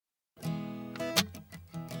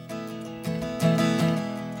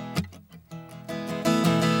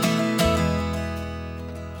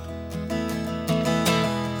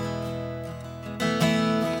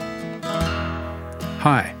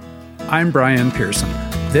Hi, I'm Brian Pearson.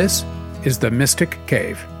 This is The Mystic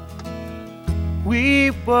Cave. We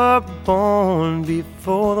were born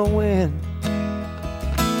before the wind,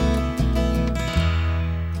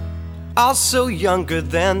 also younger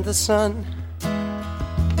than the sun,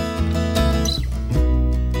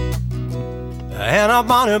 and our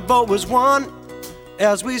bonnet boat was one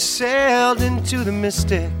as we sailed into the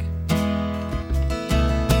mystic.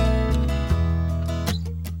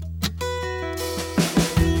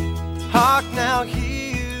 Hark now,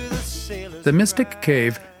 hear the sailors. The Mystic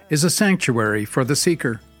Cave is a sanctuary for the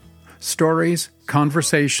seeker. Stories,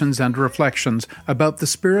 conversations, and reflections about the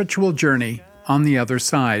spiritual journey on the other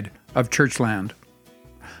side of Churchland.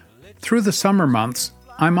 Through the summer months,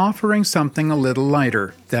 I'm offering something a little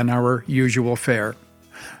lighter than our usual fare.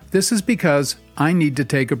 This is because I need to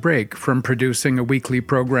take a break from producing a weekly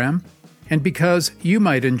program, and because you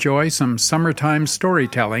might enjoy some summertime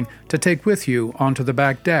storytelling to take with you onto the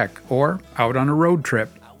back deck or out on a road trip.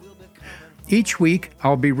 Each week,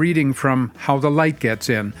 I'll be reading from How the Light Gets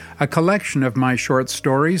In, a collection of my short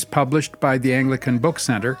stories published by the Anglican Book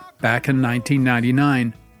Centre back in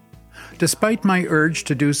 1999. Despite my urge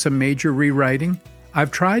to do some major rewriting,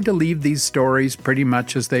 I've tried to leave these stories pretty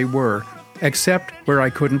much as they were, except where I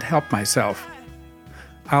couldn't help myself.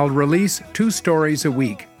 I'll release 2 stories a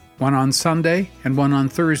week, one on Sunday and one on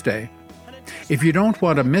Thursday. If you don't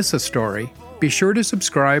want to miss a story, be sure to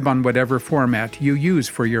subscribe on whatever format you use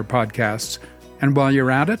for your podcasts. And while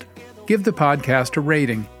you're at it, give the podcast a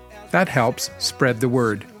rating. That helps spread the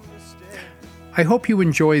word. I hope you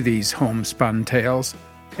enjoy these homespun tales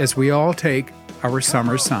as we all take our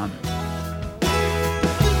summer sun.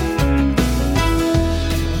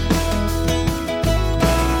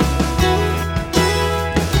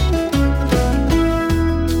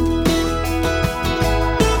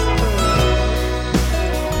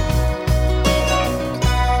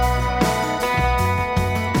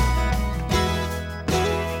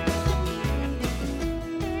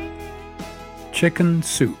 Chicken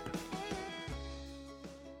soup.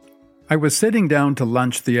 I was sitting down to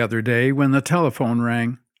lunch the other day when the telephone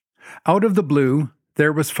rang. Out of the blue,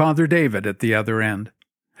 there was Father David at the other end.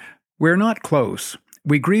 We're not close.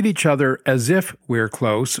 We greet each other as if we're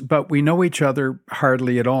close, but we know each other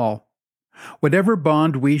hardly at all. Whatever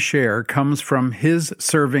bond we share comes from his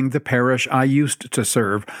serving the parish I used to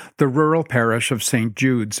serve, the rural parish of St.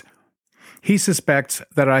 Jude's. He suspects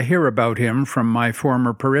that I hear about him from my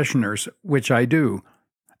former parishioners, which I do,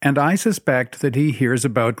 and I suspect that he hears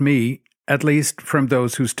about me, at least from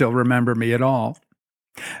those who still remember me at all.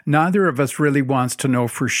 Neither of us really wants to know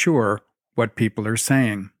for sure what people are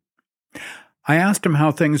saying. I asked him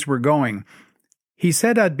how things were going. He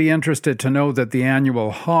said I'd be interested to know that the annual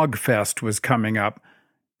Hog Fest was coming up.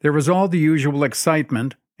 There was all the usual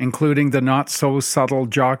excitement, including the not-so-subtle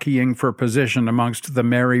jockeying for position amongst the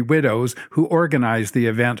merry widows who organized the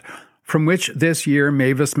event, from which this year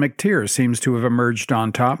Mavis McTeer seems to have emerged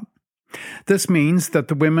on top. This means that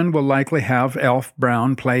the women will likely have Elf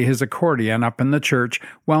Brown play his accordion up in the church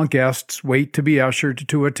while guests wait to be ushered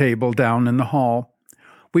to a table down in the hall.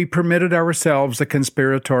 We permitted ourselves a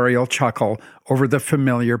conspiratorial chuckle over the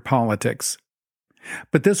familiar politics.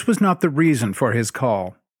 But this was not the reason for his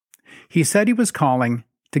call. He said he was calling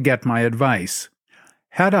to get my advice.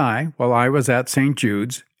 Had I, while I was at St.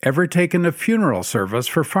 Jude's, ever taken a funeral service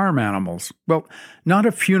for farm animals? Well, not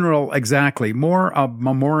a funeral exactly, more a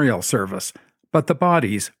memorial service, but the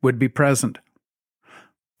bodies would be present.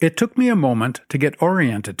 It took me a moment to get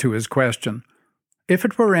oriented to his question. If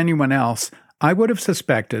it were anyone else, I would have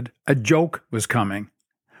suspected a joke was coming.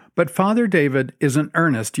 But Father David is an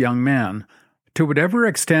earnest young man. To whatever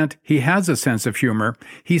extent he has a sense of humor,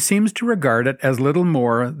 he seems to regard it as little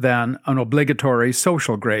more than an obligatory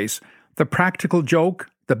social grace. The practical joke,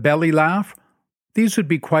 the belly laugh, these would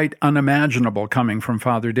be quite unimaginable coming from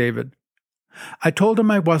Father David. I told him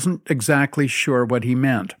I wasn't exactly sure what he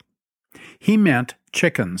meant. He meant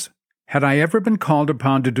chickens. Had I ever been called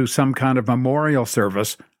upon to do some kind of memorial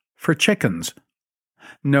service for chickens?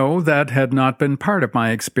 No, that had not been part of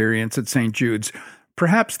my experience at St. Jude's.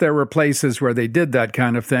 Perhaps there were places where they did that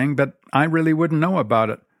kind of thing, but I really wouldn't know about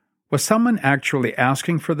it. Was someone actually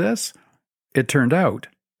asking for this? It turned out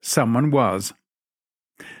someone was.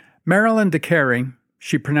 Marilyn DeCary,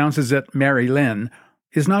 she pronounces it Mary Lynn,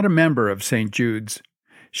 is not a member of St. Jude's.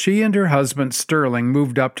 She and her husband Sterling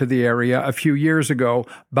moved up to the area a few years ago,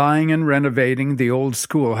 buying and renovating the old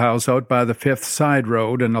schoolhouse out by the 5th Side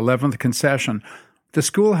Road and 11th Concession. The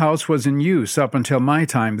schoolhouse was in use up until my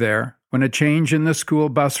time there, when a change in the school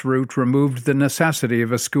bus route removed the necessity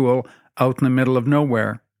of a school out in the middle of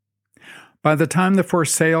nowhere. By the time the for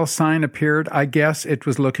sale sign appeared, I guess it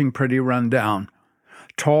was looking pretty run down.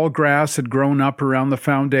 Tall grass had grown up around the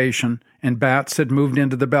foundation, and bats had moved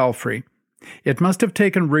into the belfry. It must have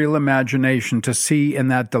taken real imagination to see in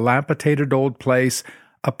that dilapidated old place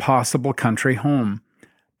a possible country home.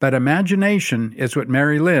 But imagination is what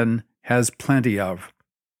Mary Lynn has plenty of.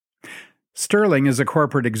 Sterling is a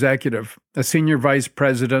corporate executive, a senior vice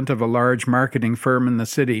president of a large marketing firm in the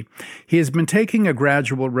city. He has been taking a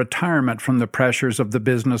gradual retirement from the pressures of the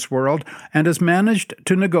business world and has managed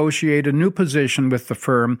to negotiate a new position with the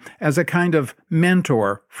firm as a kind of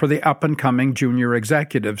mentor for the up-and-coming junior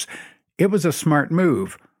executives. It was a smart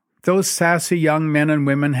move. Those sassy young men and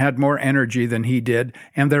women had more energy than he did,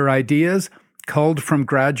 and their ideas, culled from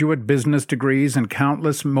graduate business degrees and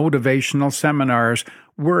countless motivational seminars,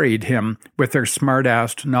 worried him with their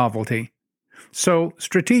smart-assed novelty. So,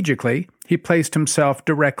 strategically, he placed himself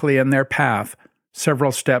directly in their path,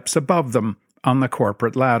 several steps above them on the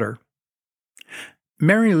corporate ladder.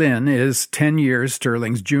 Mary Lynn is 10 years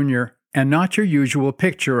Sterling's junior, and not your usual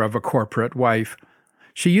picture of a corporate wife.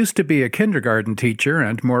 She used to be a kindergarten teacher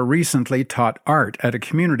and more recently taught art at a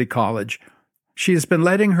community college. She has been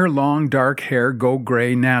letting her long dark hair go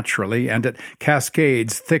gray naturally, and it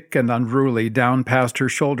cascades thick and unruly down past her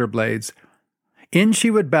shoulder blades. In she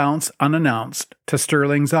would bounce unannounced to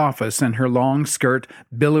Sterling's office in her long skirt,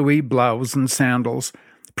 billowy blouse and sandals,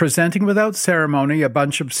 presenting without ceremony a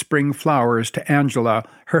bunch of spring flowers to Angela,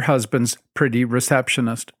 her husband's pretty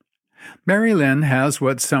receptionist. Mary Lynn has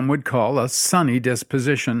what some would call a sunny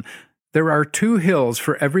disposition. There are 2 hills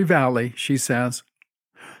for every valley, she says.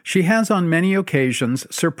 She has on many occasions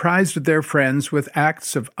surprised their friends with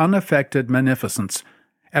acts of unaffected magnificence.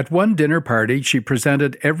 At one dinner party, she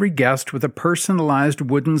presented every guest with a personalized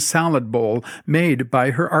wooden salad bowl made by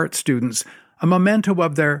her art students, a memento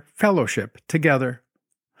of their fellowship together.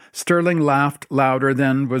 Sterling laughed louder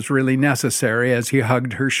than was really necessary as he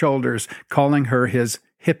hugged her shoulders, calling her his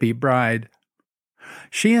hippie bride.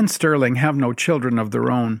 She and Sterling have no children of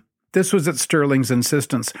their own. This was at Sterling's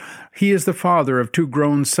insistence. He is the father of 2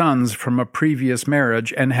 grown sons from a previous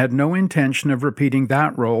marriage and had no intention of repeating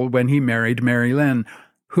that role when he married Mary Lynn,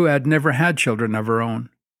 who had never had children of her own.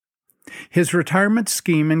 His retirement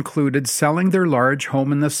scheme included selling their large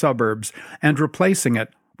home in the suburbs and replacing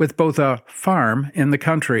it with both a farm in the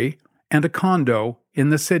country and a condo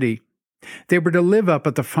in the city. They were to live up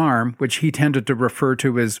at the farm, which he tended to refer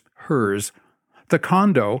to as hers. The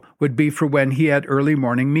condo would be for when he had early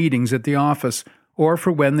morning meetings at the office, or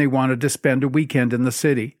for when they wanted to spend a weekend in the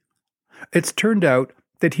city. It's turned out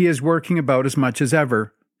that he is working about as much as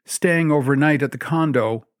ever, staying overnight at the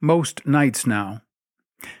condo most nights now.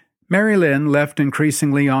 Mary Lynn, left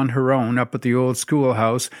increasingly on her own up at the old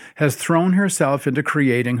schoolhouse, has thrown herself into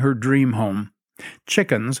creating her dream home.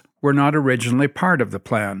 Chickens were not originally part of the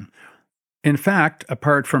plan. In fact,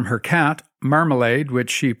 apart from her cat, Marmalade, which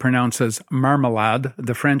she pronounces marmalade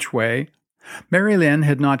the French way, Mary Lynn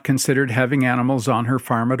had not considered having animals on her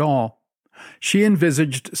farm at all. She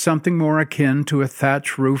envisaged something more akin to a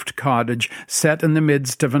thatch-roofed cottage set in the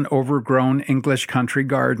midst of an overgrown English country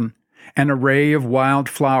garden, an array of wild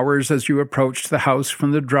flowers as you approached the house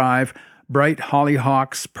from the drive, bright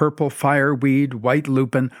hollyhocks, purple fireweed, white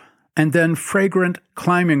lupin, and then fragrant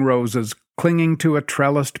climbing roses clinging to a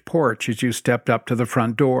trellised porch as you stepped up to the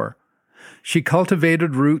front door. She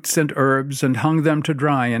cultivated roots and herbs and hung them to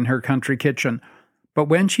dry in her country kitchen, but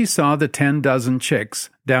when she saw the 10 dozen chicks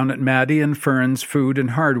down at Maddie and Fern's Food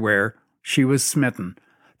and Hardware, she was smitten.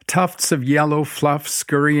 Tufts of yellow fluff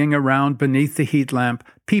scurrying around beneath the heat lamp,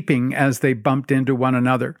 peeping as they bumped into one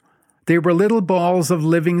another. They were little balls of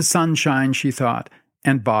living sunshine, she thought,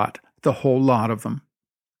 and bought the whole lot of them.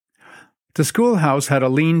 The schoolhouse had a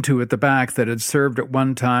lean-to at the back that had served at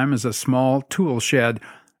one time as a small tool shed.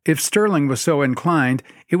 If Sterling was so inclined,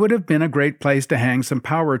 it would have been a great place to hang some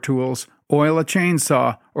power tools, oil a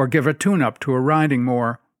chainsaw, or give a tune-up to a riding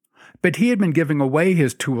mower. But he had been giving away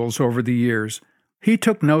his tools over the years. He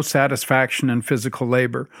took no satisfaction in physical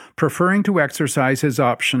labor, preferring to exercise his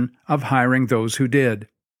option of hiring those who did.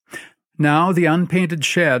 Now the unpainted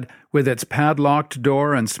shed, with its padlocked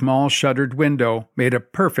door and small shuttered window, made a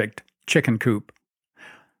perfect chicken coop.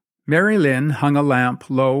 Mary Lynn hung a lamp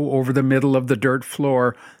low over the middle of the dirt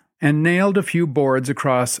floor and nailed a few boards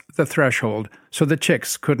across the threshold so the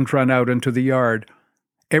chicks couldn't run out into the yard.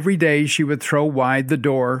 Every day she would throw wide the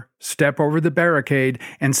door, step over the barricade,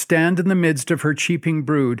 and stand in the midst of her cheeping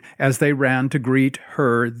brood as they ran to greet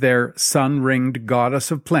her, their sun-ringed goddess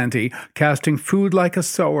of plenty, casting food like a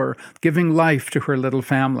sower, giving life to her little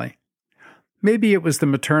family. Maybe it was the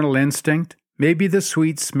maternal instinct, maybe the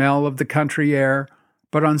sweet smell of the country air,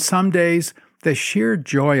 but on some days the sheer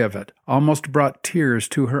joy of it almost brought tears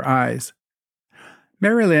to her eyes.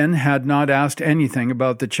 Mary Lynn had not asked anything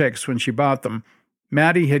about the chicks when she bought them.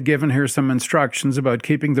 Matty had given her some instructions about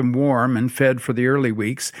keeping them warm and fed for the early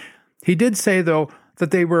weeks. He did say, though, that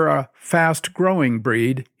they were a fast-growing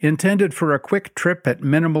breed, intended for a quick trip at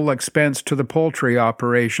minimal expense to the poultry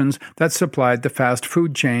operations that supplied the fast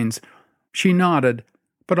food chains. She nodded,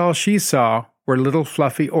 but all she saw were little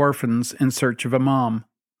fluffy orphans in search of a mom.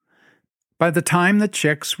 By the time the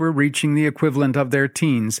chicks were reaching the equivalent of their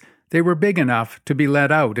teens, they were big enough to be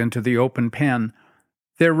let out into the open pen.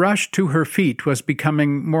 Their rush to her feet was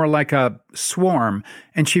becoming more like a swarm,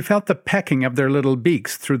 and she felt the pecking of their little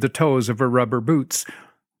beaks through the toes of her rubber boots.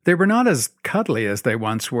 They were not as cuddly as they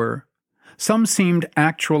once were. Some seemed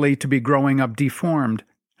actually to be growing up deformed.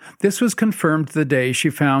 This was confirmed the day she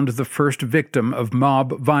found the first victim of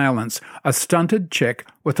mob violence, a stunted chick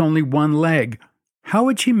with only one leg. How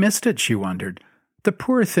had she missed it, she wondered. The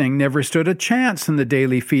poor thing never stood a chance in the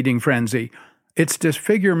daily feeding frenzy. Its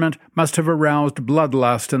disfigurement must have aroused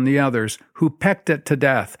bloodlust in the others, who pecked it to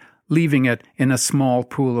death, leaving it in a small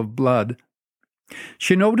pool of blood.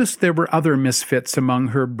 She noticed there were other misfits among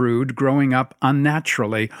her brood growing up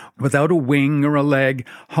unnaturally, without a wing or a leg,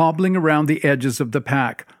 hobbling around the edges of the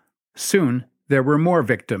pack. Soon there were more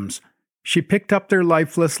victims. She picked up their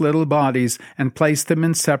lifeless little bodies and placed them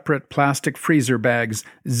in separate plastic freezer bags,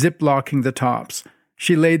 zip-locking the tops.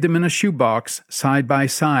 She laid them in a shoebox, side by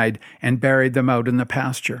side, and buried them out in the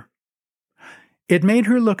pasture. It made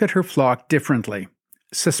her look at her flock differently,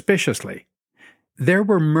 suspiciously. There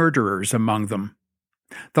were murderers among them.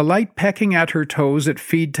 The light pecking at her toes at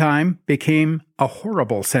feed time became a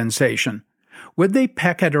horrible sensation. Would they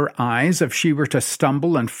peck at her eyes if she were to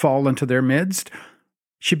stumble and fall into their midst?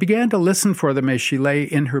 She began to listen for them as she lay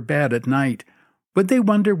in her bed at night. Would they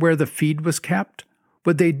wonder where the feed was kept?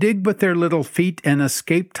 Would they dig with their little feet an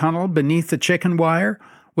escape tunnel beneath the chicken wire?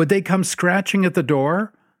 Would they come scratching at the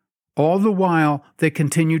door? All the while, they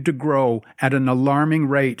continued to grow at an alarming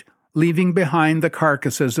rate, leaving behind the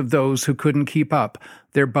carcasses of those who couldn't keep up,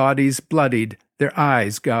 their bodies bloodied, their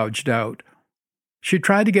eyes gouged out. She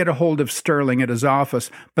tried to get a hold of Sterling at his office,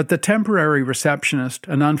 but the temporary receptionist,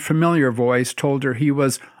 an unfamiliar voice, told her he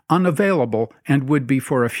was unavailable and would be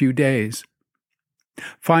for a few days.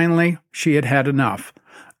 Finally, she had had enough.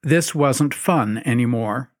 This wasn't fun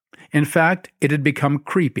anymore. In fact, it had become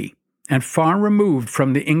creepy, and far removed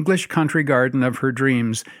from the English country garden of her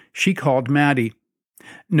dreams. She called Matty.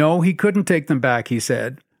 No, he couldn't take them back, he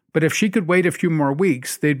said, but if she could wait a few more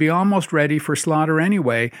weeks, they'd be almost ready for slaughter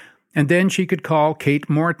anyway, and then she could call Kate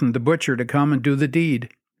Morton, the butcher, to come and do the deed.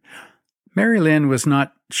 Mary Lynn was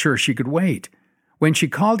not sure she could wait. When she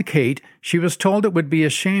called Kate, she was told it would be a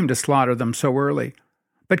shame to slaughter them so early.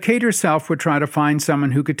 But Kate herself would try to find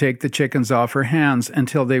someone who could take the chickens off her hands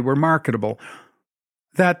until they were marketable.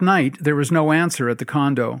 That night, there was no answer at the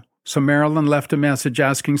condo, so Marilyn left a message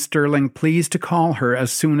asking Sterling please to call her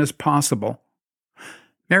as soon as possible.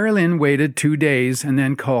 Mary Lynn waited 2 days and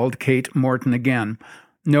then called Kate Morton again.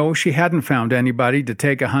 No, she hadn't found anybody to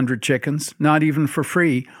take 100 chickens, not even for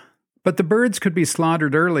free. But the birds could be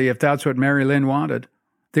slaughtered early if that's what Mary Lynn wanted.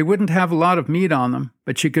 They wouldn't have a lot of meat on them,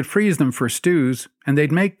 but she could freeze them for stews, and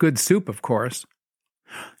they'd make good soup, of course.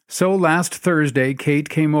 So last Thursday, Kate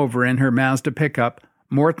came over in her Mazda pickup,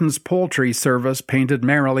 Morton's Poultry Service painted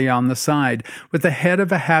merrily on the side, with the head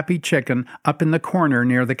of a happy chicken up in the corner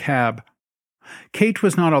near the cab. Kate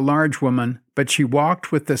was not a large woman, but she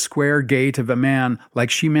walked with the square gait of a man like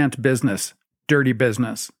she meant business, dirty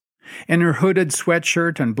business. In her hooded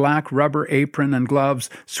sweatshirt and black rubber apron and gloves,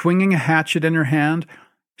 swinging a hatchet in her hand,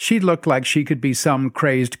 she looked like she could be some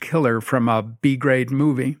crazed killer from a B-grade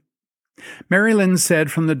movie. Mary Lynn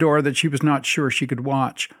said from the door that she was not sure she could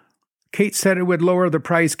watch. Kate said it would lower the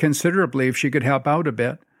price considerably if she could help out a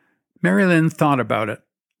bit. Mary Lynn thought about it,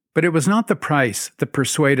 but it was not the price that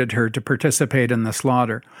persuaded her to participate in the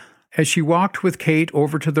slaughter. As she walked with Kate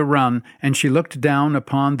over to the run and she looked down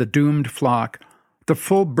upon the doomed flock, the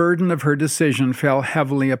full burden of her decision fell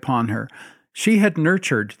heavily upon her. She had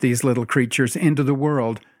nurtured these little creatures into the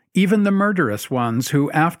world, even the murderous ones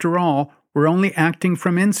who, after all, were only acting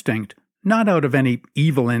from instinct, not out of any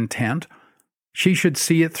evil intent. She should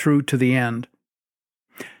see it through to the end.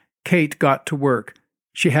 Kate got to work.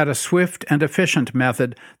 She had a swift and efficient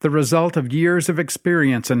method, the result of years of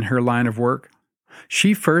experience in her line of work.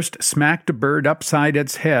 She first smacked a bird upside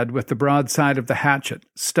its head with the broadside of the hatchet,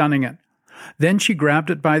 stunning it. Then she grabbed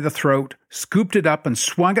it by the throat, scooped it up, and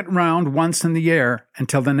swung it round once in the air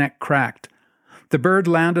until the neck cracked. The bird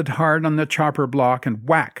landed hard on the chopper block, and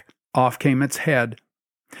whack, off came its head.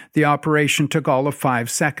 The operation took all of 5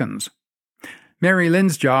 seconds. Mary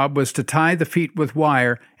Lynn's job was to tie the feet with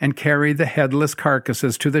wire and carry the headless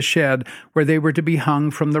carcasses to the shed where they were to be hung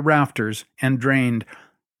from the rafters and drained.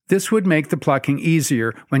 This would make the plucking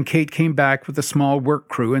easier when Kate came back with a small work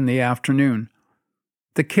crew in the afternoon.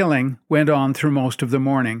 The killing went on through most of the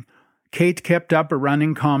morning. Kate kept up a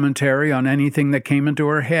running commentary on anything that came into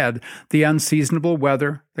her head, the unseasonable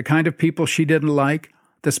weather, the kind of people she didn't like,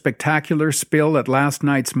 the spectacular spill at last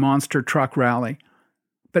night's monster truck rally.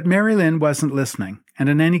 But Mary Lynn wasn't listening, and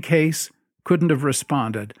in any case, couldn't have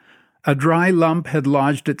responded. A dry lump had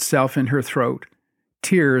lodged itself in her throat.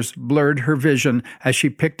 Tears blurred her vision as she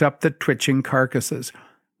picked up the twitching carcasses.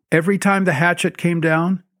 Every time the hatchet came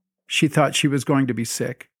down, she thought she was going to be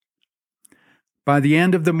sick. By the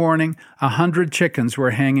end of the morning, 100 chickens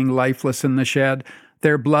were hanging lifeless in the shed,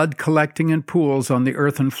 their blood collecting in pools on the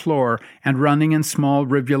earthen floor and running in small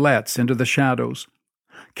rivulets into the shadows.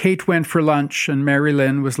 Kate went for lunch, and Mary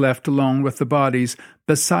Lynn was left alone with the bodies,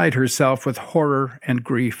 beside herself with horror and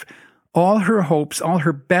grief. All her hopes, all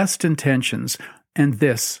her best intentions, and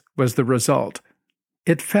this was the result.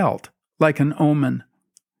 It felt like an omen.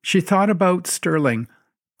 She thought about Sterling,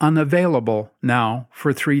 unavailable now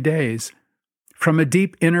for 3 days. From a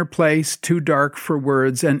deep inner place too dark for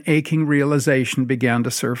words, an aching realization began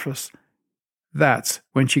to surface. That's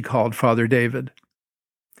when she called Father David.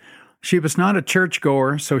 She was not a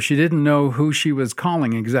churchgoer, so she didn't know who she was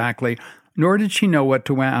calling exactly, nor did she know what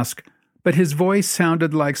to ask, but his voice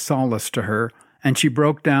sounded like solace to her, and she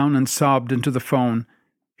broke down and sobbed into the phone.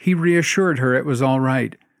 He reassured her it was all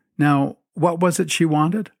right. Now, what was it she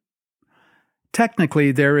wanted?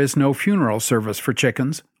 Technically, there is no funeral service for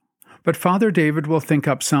chickens, but Father David will think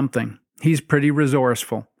up something. He's pretty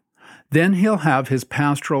resourceful. Then he'll have his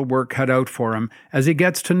pastoral work cut out for him as he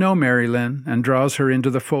gets to know Mary Lynn and draws her into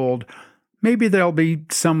the fold. Maybe there'll be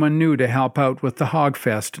someone new to help out with the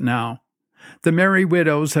Hogfest now. The Merry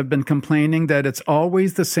Widows have been complaining that it's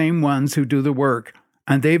always the same ones who do the work,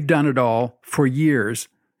 and they've done it all for years.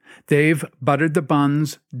 They've buttered the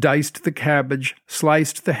buns, diced the cabbage,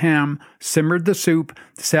 sliced the ham, simmered the soup,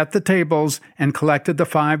 set the tables, and collected the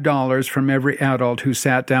 $5 from every adult who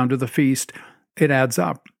sat down to the feast. It adds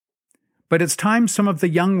up. But it's time some of the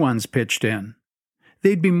young ones pitched in.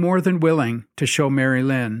 They'd be more than willing to show Mary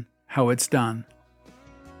Lynn how it's done.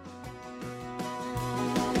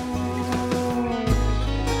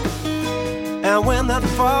 And when that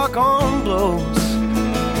foghorn blows,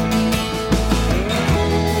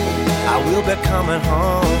 I will be coming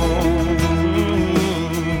home.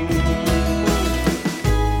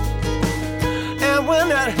 And when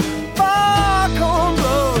that foghorn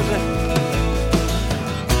blows,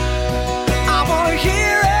 I want to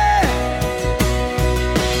hear it.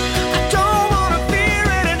 I don't want to fear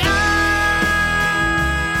it, and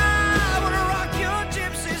I want to rock your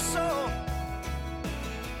gypsy soul.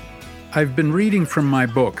 I've been reading from my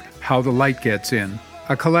book, How the Light Gets In,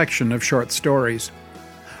 a collection of short stories.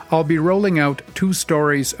 I'll be rolling out 2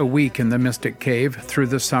 stories a week in the Mystic Cave through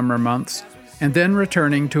the summer months, and then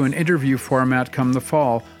returning to an interview format come the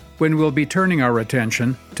fall, when we'll be turning our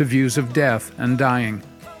attention to views of death and dying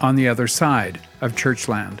on the other side of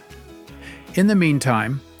Churchland. In the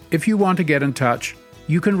meantime, if you want to get in touch,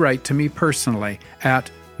 you can write to me personally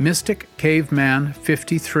at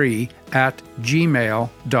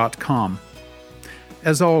mysticcaveman53@gmail.com.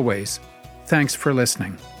 As always, thanks for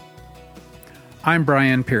listening. I'm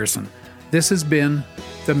Brian Pearson. This has been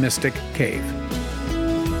The Mystic Cave.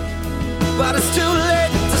 But it's too late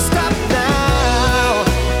to stop now.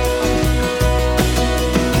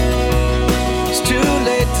 It's too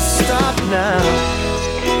late to stop now.